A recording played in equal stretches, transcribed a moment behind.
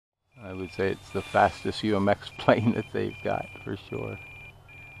I would say it's the fastest UMX plane that they've got for sure.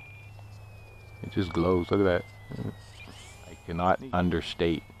 It just glows, look at that. I cannot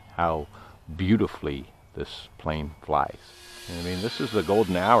understate how beautifully this plane flies. I mean, this is the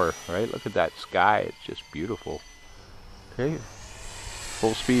golden hour, right? Look at that sky, it's just beautiful. Okay,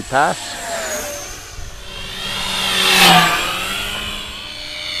 full speed pass.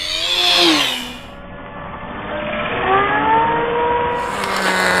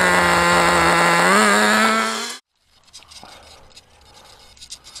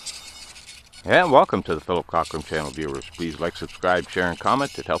 And welcome to the Philip Cockram channel, viewers. Please like, subscribe, share, and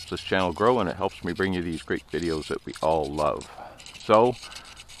comment. It helps this channel grow and it helps me bring you these great videos that we all love. So,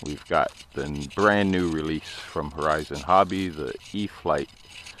 we've got the brand new release from Horizon Hobby, the E-Flite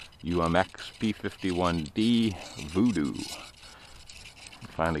UMX P51D Voodoo. We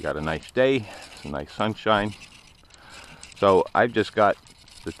finally got a nice day, some nice sunshine. So, I've just got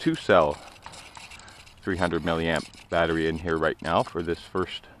the 2-cell 300 milliamp battery in here right now for this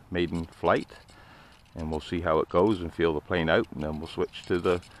first maiden flight, and we'll see how it goes and feel the plane out, and then we'll switch to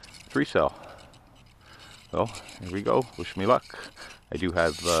the 3-cell. Well, here we go. Wish me luck. I do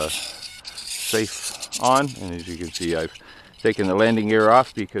have safe on, and as you can see, I've taken the landing gear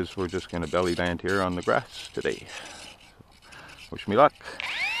off because we're just going to belly land here on the grass today. Wish me luck.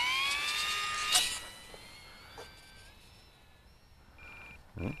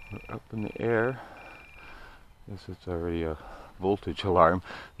 We're up in the air. Guess it's already a voltage alarm.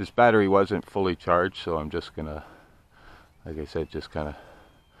 This battery wasn't fully charged, so I'm just gonna, like I said, just kind of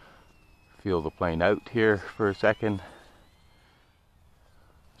feel the plane out here for a second.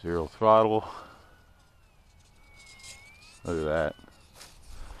 Zero throttle. Look at that.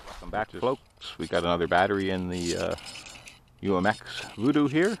 Welcome back, folks. We got another battery in the UMX Voodoo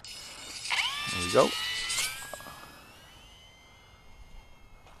here. There we go.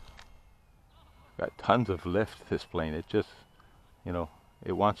 Got tons of lift, this plane. It just, you know,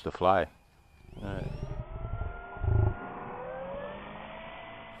 it wants to fly.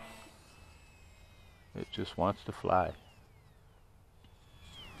 It just wants to fly.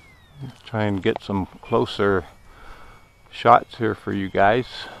 Let's try and get some closer shots here for you guys.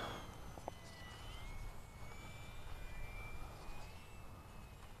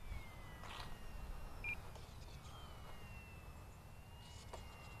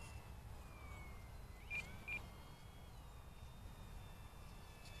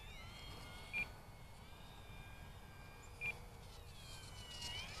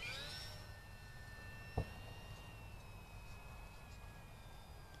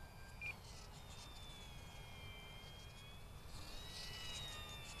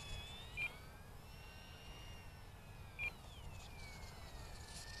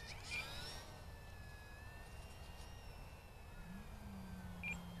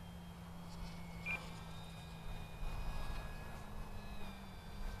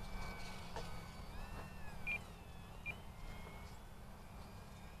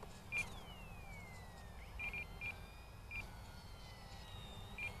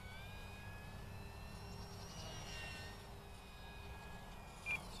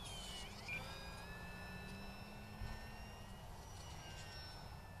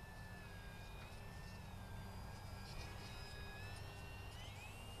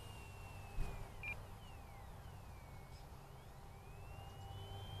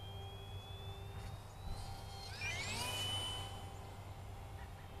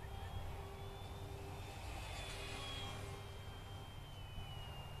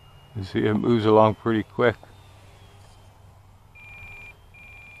 You see it moves along pretty quick.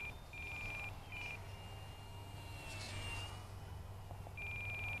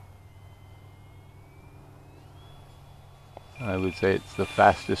 I would say it's the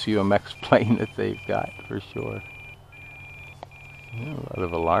fastest UMX plane that they've got for sure. Yeah, a lot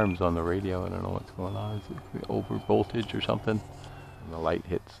of alarms on the radio. I don't know what's going on. Is it over voltage or something? And the light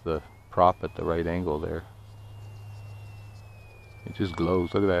hits the prop at the right angle there. It just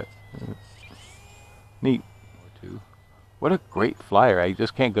glows. Look at that. Neat. What a great flyer. I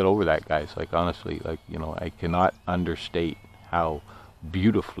just can't get over that, guys. Like, honestly, like, you know, I cannot understate how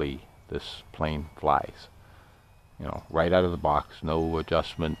beautifully this plane flies. You know, right out of the box, no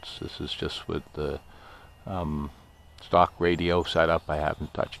adjustments. This is just with the stock radio setup. I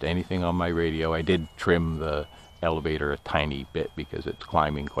haven't touched anything on my radio. I did trim the elevator a tiny bit because it's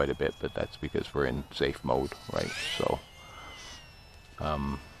climbing quite a bit, but that's because we're in safe mode, right? So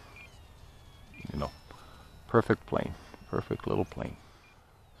you know, perfect plane, perfect little plane.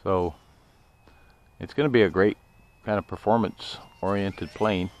 So it's going to be a great kind of performance oriented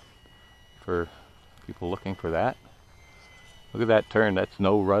plane for people looking for that. Look at that turn. That's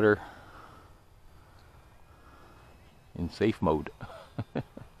no rudder. in safe mode.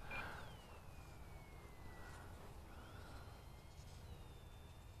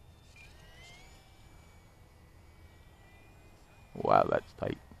 Wow, that's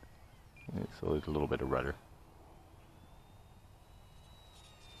tight. So there's a little bit of rudder.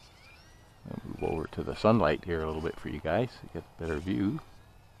 I'll move over to the sunlight here a little bit for you guys to get a better view.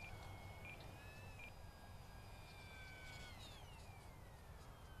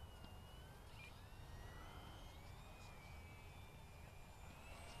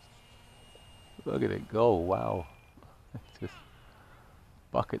 Look at it go, wow. It's just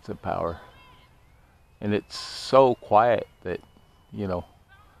buckets of power. And it's so quiet that, you know,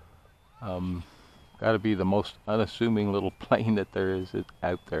 got to be the most unassuming little plane that there is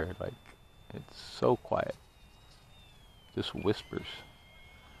out there. Like, it's so quiet. Just whispers.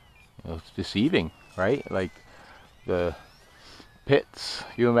 You know, it's deceiving, right? Like the pits,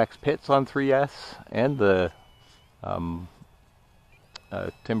 UMX pits on 3S and the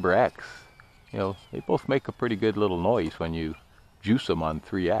Timber X, you know, they both make a pretty good little noise when you juice them on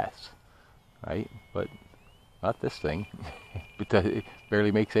 3S, right? But not this thing. It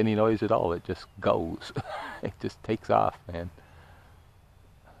barely makes any noise at all. It just goes. It just takes off, man.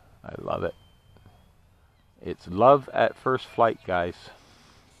 I love it. It's love at first flight, guys.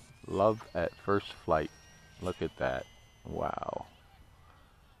 Love at first flight. Look at that. Wow.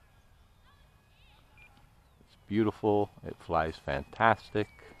 It's beautiful. It flies fantastic.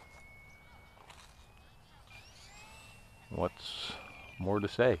 What's more to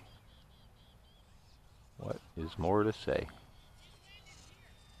say? What is more to say?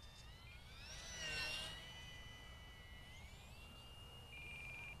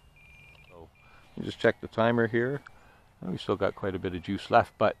 So, you just check the timer here. We still got quite a bit of juice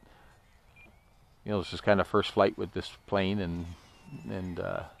left, but you know, this is kind of first flight with this plane and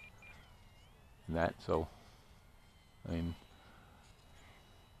that. So, I mean,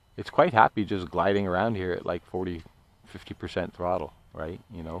 it's quite happy just gliding around here at like 40–50% throttle, right?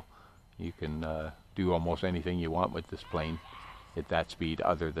 You know, you can do almost anything you want with this plane at that speed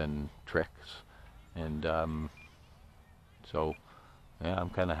other than tricks. And so yeah, I'm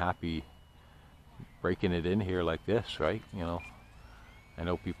kind of happy breaking it in here like this, right? You know, I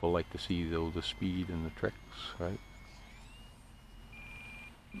know people like to see though the speed and the tricks, right?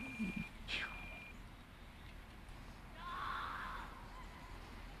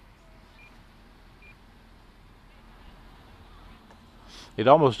 It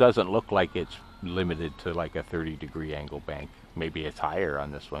almost doesn't look like it's limited to like a 30-degree angle bank. Maybe it's higher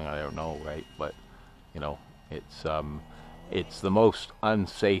on this one, I don't know, right? But you know, it's the most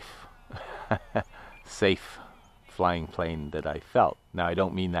unsafe safe flying plane that I felt. Now, I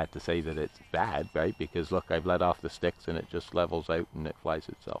don't mean that to say that it's bad, right? Because look, I've let off the sticks and it just levels out and it flies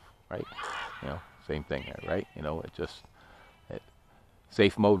itself, right? You know, same thing here, right? You know,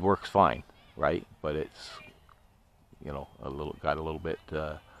 safe mode works fine, right? But it's, you know, got a little bit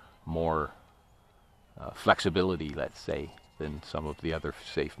more flexibility, let's say, than some of the other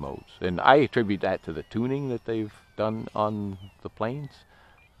safe modes. And I attribute that to the tuning that they've done on the planes,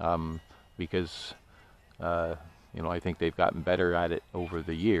 because you know, I think they've gotten better at it over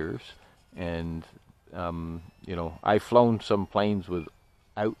the years. And you know, I've flown some planes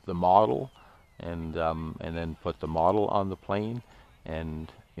without the model, and then put the model on the plane,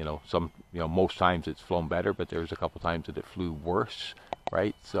 and you know, most times it's flown better, but there's a couple times that it flew worse,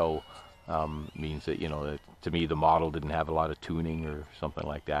 right? So means that, you know, to me the model didn't have a lot of tuning or something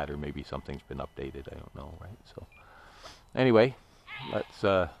like that, or maybe something's been updated, I don't know, right? So anyway,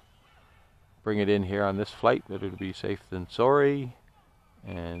 let's bring it in here on this flight. Better to be safe than sorry,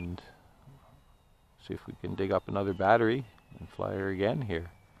 and see if we can dig up another battery and fly her again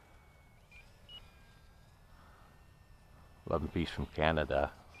here. Love and peace from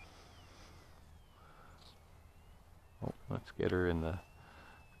Canada. Oh, let's get her in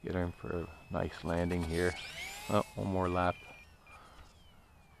for a nice landing here. Oh, one more lap.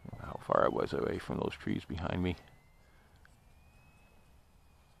 How far I was away from those trees behind me.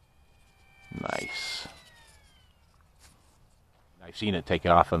 Nice. I've seen it take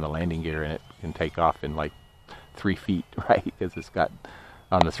off on the landing gear, and it can take off in like 3 feet, right? Because it's got,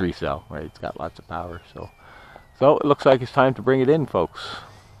 on the 3-cell, right? It's got lots of power. So it looks like it's time to bring it in, folks.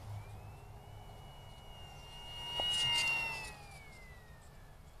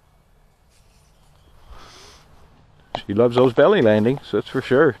 She loves those belly landings, that's for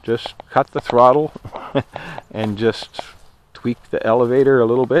sure. Just cut the throttle and just tweak the elevator a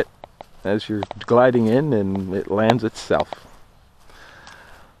little bit as you're gliding in, and it lands itself.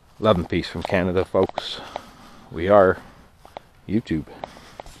 Love and peace from Canada, folks. We are YouTube.